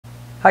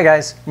Hi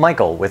guys,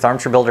 Michael with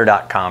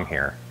ArmchairBuilder.com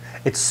here.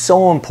 It's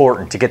so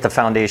important to get the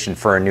foundation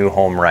for a new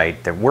home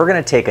right that we're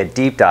going to take a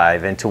deep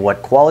dive into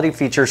what quality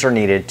features are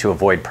needed to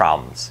avoid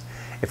problems.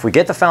 If we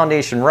get the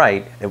foundation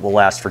right, it will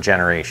last for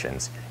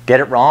generations. Get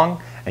it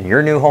wrong, and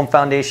your new home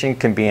foundation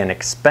can be an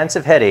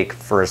expensive headache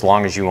for as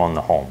long as you own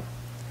the home.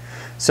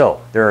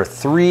 So, there are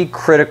three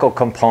critical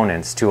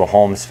components to a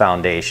home's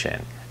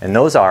foundation, and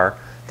those are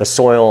the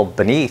soil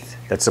beneath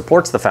that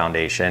supports the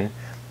foundation,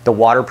 the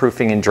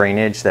waterproofing and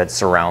drainage that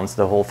surrounds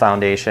the whole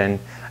foundation,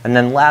 and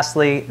then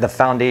lastly, the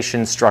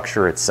foundation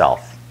structure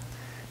itself.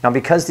 Now,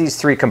 because these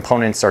three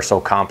components are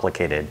so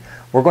complicated,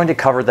 we're going to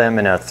cover them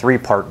in a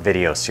three-part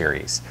video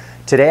series.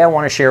 Today I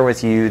want to share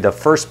with you the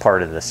first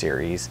part of the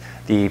series,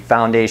 the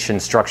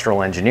foundation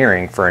structural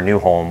engineering for a new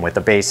home with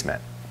a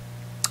basement.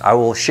 I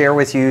will share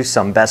with you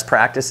some best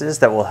practices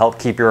that will help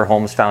keep your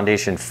home's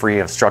foundation free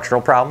of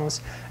structural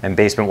problems and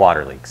basement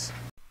water leaks.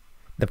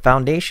 The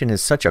foundation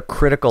is such a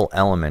critical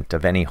element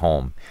of any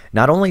home.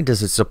 Not only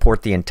does it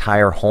support the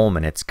entire home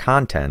and its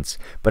contents,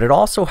 but it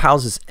also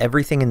houses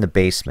everything in the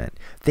basement.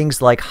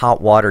 Things like hot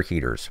water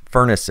heaters,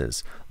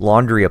 furnaces,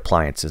 laundry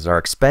appliances are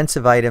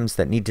expensive items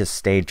that need to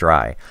stay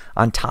dry.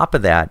 On top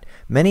of that,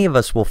 many of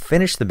us will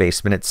finish the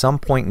basement at some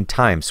point in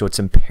time, so it's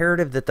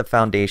imperative that the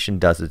foundation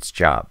does its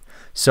job.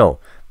 So,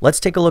 let's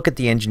take a look at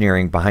the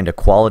engineering behind a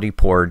quality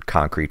poured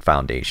concrete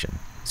foundation.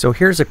 So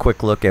here's a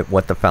quick look at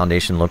what the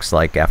foundation looks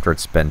like after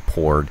it's been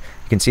poured.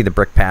 You can see the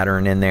brick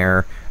pattern in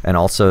there and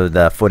also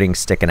the footing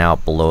sticking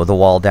out below the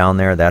wall down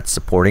there. That's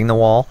supporting the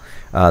wall.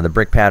 The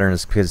brick pattern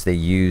is because they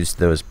use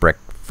those brick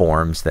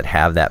forms that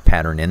have that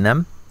pattern in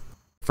them.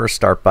 First,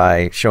 start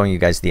by showing you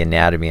guys the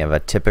anatomy of a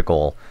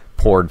typical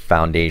poured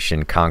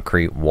foundation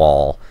concrete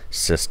wall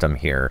system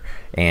here.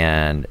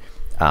 And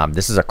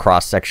this is a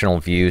cross-sectional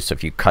view, so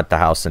if you cut the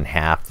house in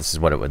half, this is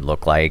what it would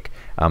look like.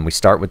 We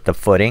start with the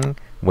footing,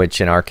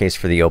 which in our case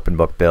for the open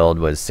book build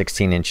was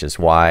 16 inches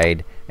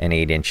wide and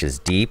 8 inches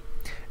deep.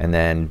 And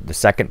then the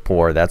second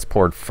pour, that's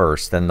poured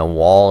first. Then the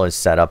wall is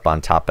set up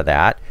on top of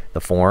that, the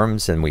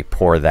forms, and we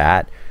pour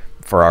that.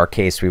 For our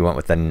case, we went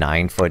with a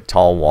 9-foot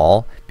tall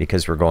wall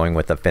because we're going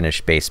with a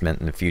finished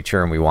basement in the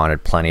future, and we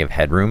wanted plenty of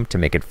headroom to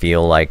make it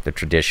feel like the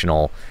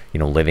traditional,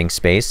 living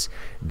space.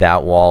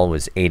 That wall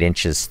was 8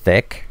 inches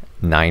thick,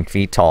 9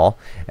 feet tall.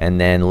 And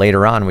then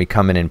later on, we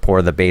come in and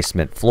pour the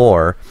basement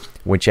floor,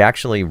 which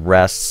actually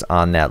rests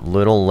on that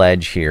little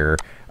ledge here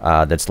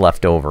that's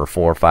left over,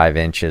 4 or 5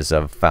 inches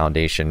of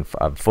foundation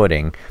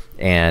footing.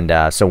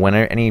 And so when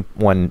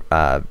anyone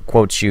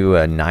quotes you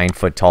a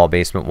 9-foot tall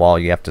basement wall,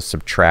 you have to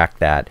subtract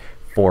that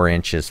 4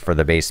 inches for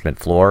the basement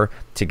floor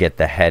to get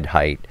the head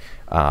height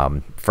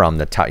from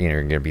the top.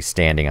 You're going to be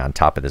standing on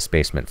top of this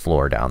basement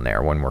floor down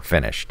there when we're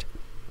finished.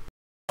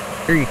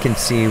 Here you can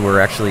see we're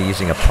actually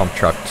using a pump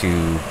truck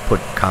to put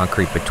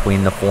concrete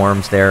between the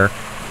forms there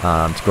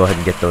to go ahead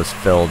and get those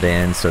filled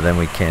in, so then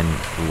we can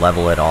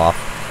level it off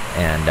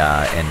and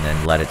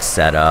then let it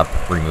set up,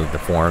 remove the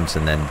forms,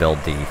 and then build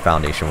the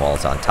foundation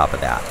walls on top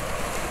of that.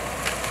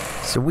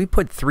 So we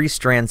put 3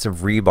 strands of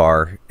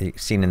rebar,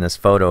 seen in this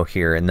photo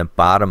here, in the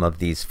bottom of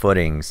these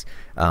footings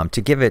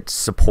to give it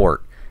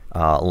support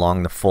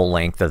along the full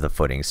length of the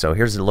footing. So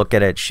here's a look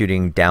at it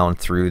shooting down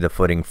through the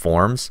footing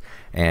forms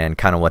and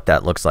kind of what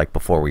that looks like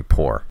before we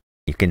pour.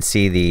 You can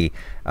see the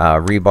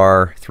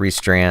rebar, 3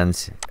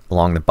 strands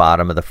along the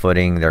bottom of the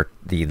footing.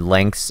 The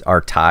lengths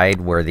are tied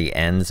where the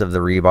ends of the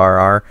rebar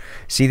are.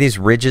 See these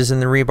ridges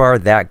in the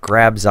rebar? That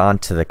grabs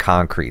onto the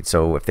concrete.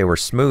 So if they were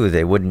smooth,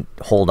 they wouldn't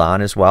hold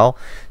on as well.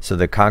 So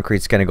the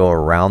concrete's going to go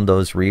around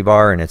those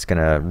rebar, and it's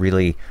going to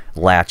really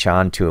latch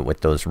onto it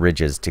with those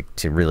ridges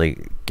to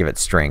really give it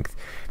strength.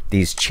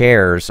 These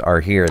chairs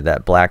are here.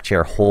 That black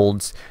chair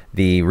holds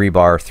the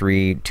rebar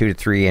 2 to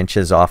 3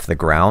 inches off the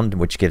ground,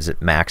 which gives it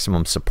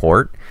maximum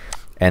support.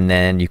 And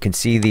then you can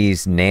see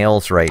these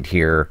nails right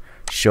here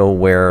show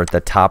where the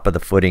top of the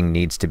footing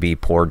needs to be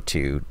poured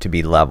to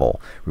be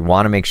level. We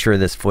want to make sure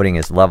this footing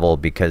is level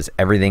because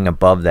everything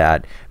above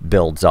that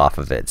builds off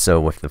of it.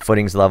 So if the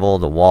footing's level,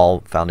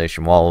 the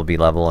foundation wall will be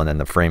level, and then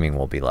the framing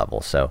will be level.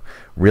 So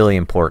really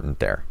important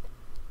there.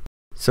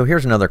 So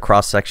here's another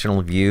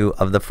cross-sectional view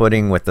of the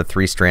footing with the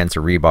 3 strands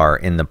of rebar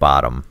in the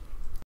bottom.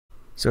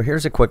 So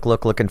here's a quick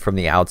look looking from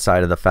the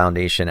outside of the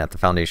foundation at the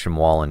foundation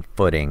wall and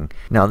footing.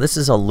 Now this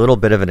is a little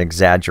bit of an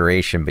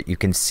exaggeration, but you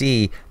can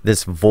see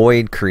this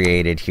void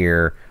created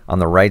here on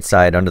the right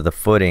side under the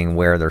footing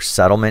where there's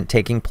settlement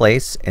taking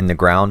place in the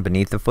ground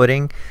beneath the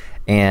footing.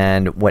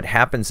 And what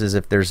happens is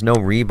if there's no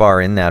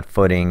rebar in that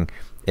footing,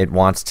 it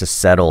wants to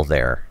settle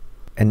there.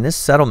 And this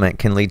settlement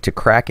can lead to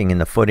cracking in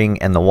the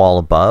footing and the wall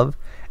above,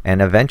 and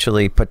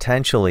eventually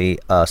potentially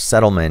a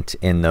settlement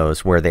in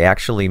those where they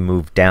actually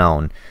move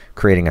down,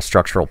 creating a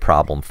structural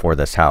problem for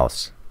this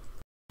house.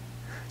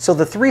 So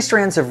the 3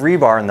 strands of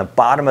rebar in the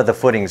bottom of the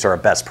footings are a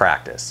best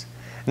practice.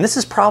 And this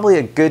is probably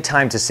a good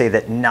time to say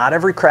that not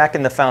every crack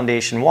in the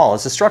foundation wall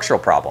is a structural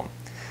problem.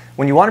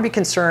 When you want to be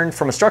concerned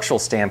from a structural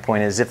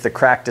standpoint is if the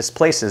crack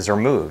displaces or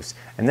moves.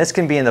 And this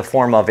can be in the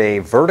form of a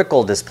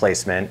vertical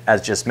displacement,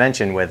 as just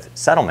mentioned with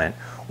settlement,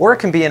 or it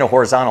can be in a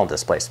horizontal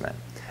displacement.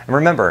 And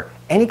remember,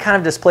 any kind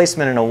of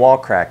displacement in a wall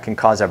crack can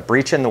cause a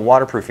breach in the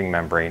waterproofing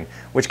membrane,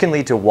 which can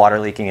lead to water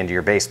leaking into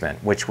your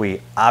basement, which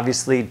we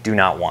obviously do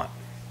not want.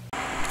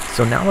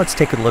 So now let's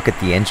take a look at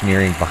the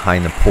engineering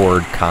behind the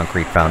poured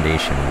concrete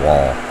foundation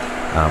wall.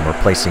 We're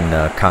placing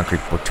the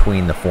concrete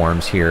between the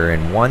forms here,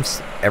 and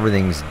once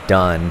everything's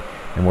done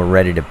and we're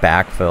ready to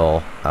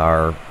backfill,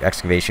 our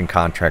excavation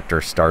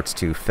contractor starts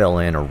to fill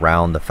in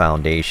around the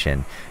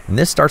foundation, and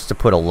this starts to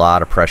put a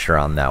lot of pressure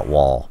on that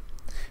wall.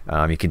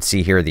 You can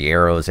see here the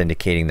arrows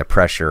indicating the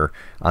pressure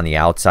on the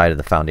outside of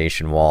the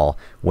foundation wall,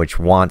 which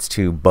wants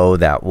to bow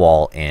that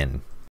wall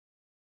in.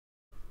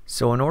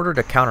 So in order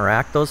to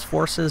counteract those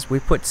forces, we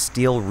put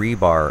steel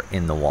rebar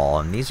in the wall,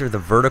 and these are the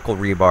vertical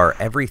rebar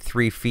every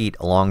 3 feet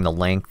along the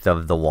length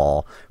of the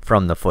wall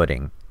from the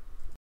footing.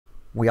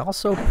 We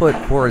also put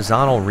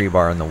horizontal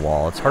rebar in the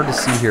wall. It's hard to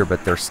see here,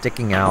 but they're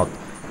sticking out,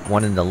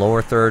 one in the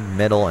lower third,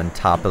 middle, and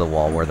top of the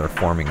wall where they're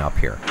forming up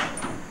here.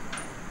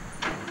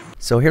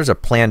 So here's a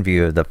plan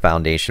view of the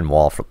foundation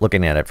wall,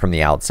 looking at it from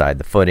the outside,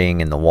 the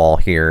footing and the wall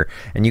here.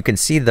 And you can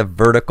see the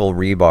vertical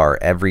rebar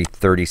every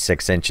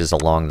 36 inches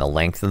along the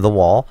length of the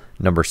wall,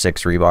 number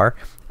 6 rebar.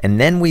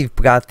 And then we've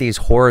got these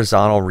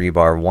horizontal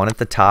rebar, one at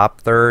the top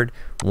third,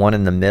 one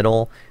in the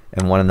middle,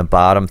 and one in the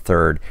bottom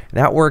third. And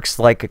that works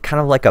like kind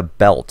of like a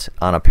belt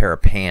on a pair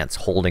of pants,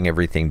 holding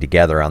everything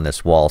together on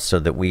this wall, so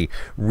that we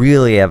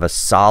really have a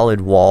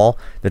solid wall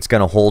that's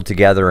going to hold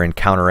together and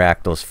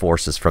counteract those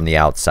forces from the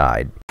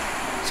outside.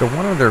 So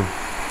one other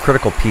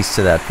critical piece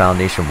to that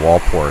foundation wall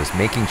pour is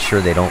making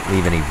sure they don't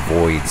leave any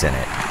voids in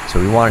it. So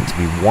we want it to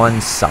be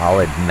one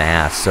solid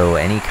mass, so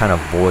any kind of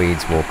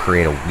voids will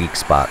create a weak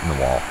spot in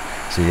the wall.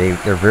 So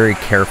they're very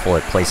careful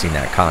at placing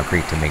that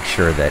concrete to make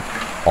sure that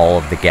all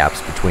of the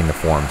gaps between the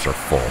forms are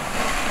full.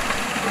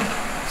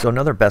 So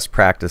another best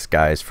practice,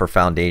 guys, for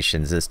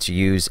foundations is to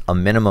use a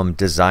minimum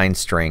design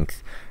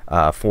strength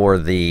for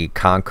the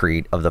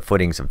concrete of the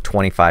footings of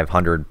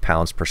 2,500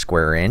 pounds per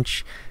square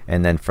inch,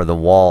 and then for the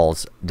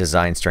walls,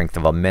 design strength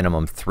of a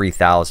minimum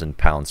 3,000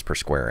 pounds per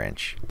square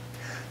inch.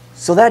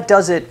 So that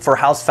does it for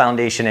house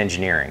foundation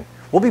engineering.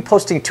 We'll be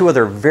posting 2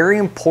 other very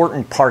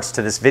important parts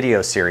to this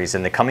video series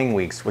in the coming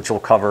weeks, which will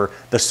cover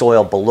the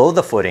soil below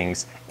the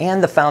footings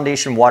and the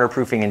foundation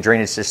waterproofing and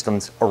drainage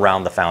systems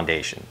around the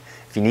foundation.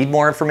 If you need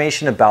more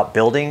information about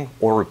building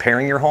or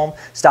repairing your home,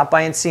 stop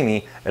by and see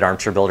me at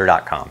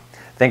armchairbuilder.com.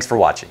 Thanks for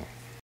watching.